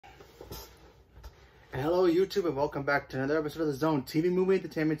Hello YouTube and welcome back to another episode of the Zone TV Movie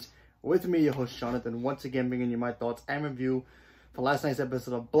Entertainment with me, your host Jonathan, once again bringing you my thoughts and review for last night's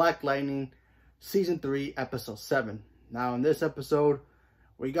episode of Black Lightning Season 3 Episode 7. Now in this episode,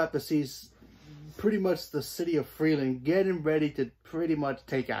 we got to see pretty much the city of Freeland getting ready to pretty much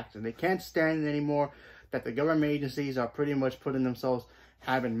take action. They can't stand it anymore that the government agencies are pretty much putting themselves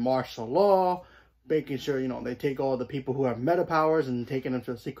having martial law, making sure, you know, they take all the people who have meta powers and taking them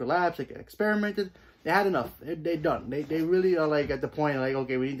to the secret labs, they get experimented. They had enough. They're done. They really are like at the point like,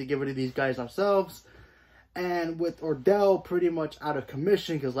 okay, we need to get rid of these guys ourselves. And with Ordell pretty much out of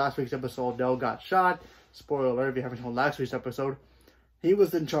commission, because last week's episode, Ordell got shot. Spoiler alert if you haven't seen last week's episode. He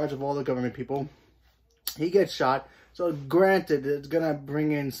was in charge of all the government people. He gets shot. So granted, it's going to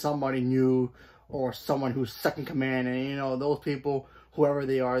bring in somebody new or someone who's second command. And, you know, those people, whoever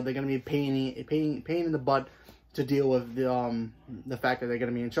they are, they're going to be pain in the butt to deal with the fact that they're going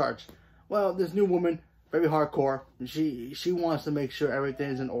to be in charge. Well, this new woman, very hardcore. She wants to make sure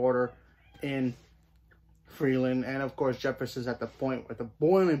everything's in order in Freeland. And of course, Jefferson's at the point, at the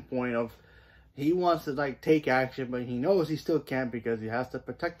boiling point of he wants to like take action, but he knows he still can't because he has to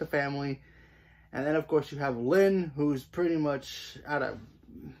protect the family. And then of course you have Lynn, who's pretty much at a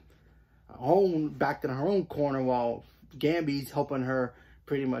home, backed in her own corner, while Gamby's helping her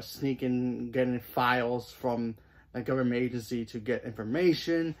pretty much sneaking, getting files from the government agency to get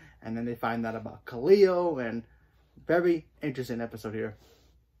information. And then they find out about Khalil, and very interesting episode here.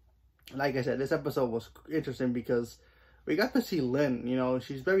 Like I said, this episode was interesting because we got to see Lynn. You know,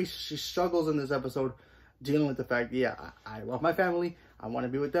 she struggles in this episode dealing with the fact, yeah, I love my family, I want to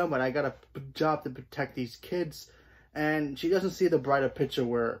be with them, but I got a job to protect these kids. And she doesn't see the brighter picture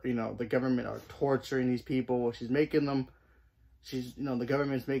where, you know, the government are torturing these people. She's making them, you know, the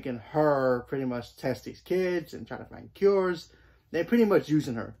government's making her pretty much test these kids and try to find cures. They're pretty much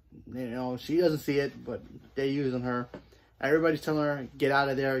using her. You know, she doesn't see it, but they're using her. Everybody's telling her, get out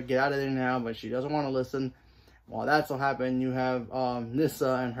of there now, but she doesn't want to listen. While that's all happening, you have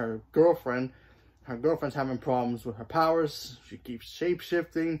Nyssa and her girlfriend. Her girlfriend's having problems with her powers. She keeps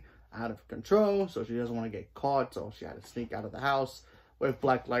shape-shifting out of control, so she doesn't want to get caught, so she had to sneak out of the house with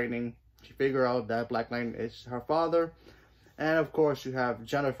Black Lightning. She figured out that Black Lightning is her father. And of course, you have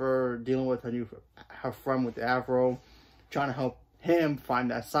Jennifer dealing with her friend with the afro, trying to help him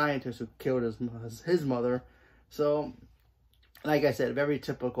find that scientist who killed his mother. So, like I said, very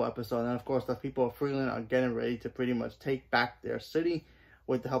typical episode. And of course, the people of Freeland are getting ready to pretty much take back their city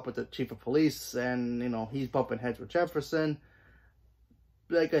with the help of the chief of police. And, you know, he's bumping heads with Jefferson.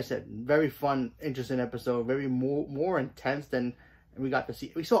 Like I said, very fun, interesting episode. Very more intense than we got to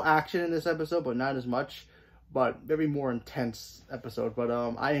see. We saw action in this episode, but not as much. But very more intense episode. But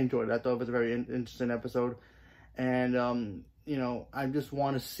I enjoyed it. I thought it was a very interesting episode. And, you know, I just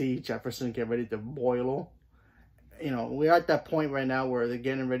want to see Jefferson get ready to boil. You know, we're at that point right now where they're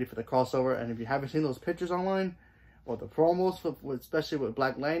getting ready for the crossover. And if you haven't seen those pictures online, or the promos, especially with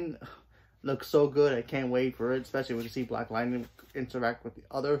Black Lightning, looks so good. I can't wait for it, especially when you see Black Lightning interact with the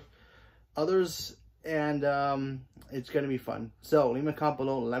others. And it's going to be fun. So, leave me a comment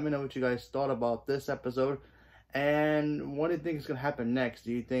below. Let me know what you guys thought about this episode. And what do you think is going to happen next?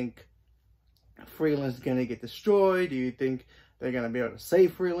 Do you think Freeland's going to get destroyed? Do you think they're going to be able to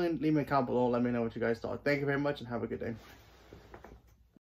save Freeland? Leave me a comment below. Let me know what you guys thought. Thank you very much and have a good day.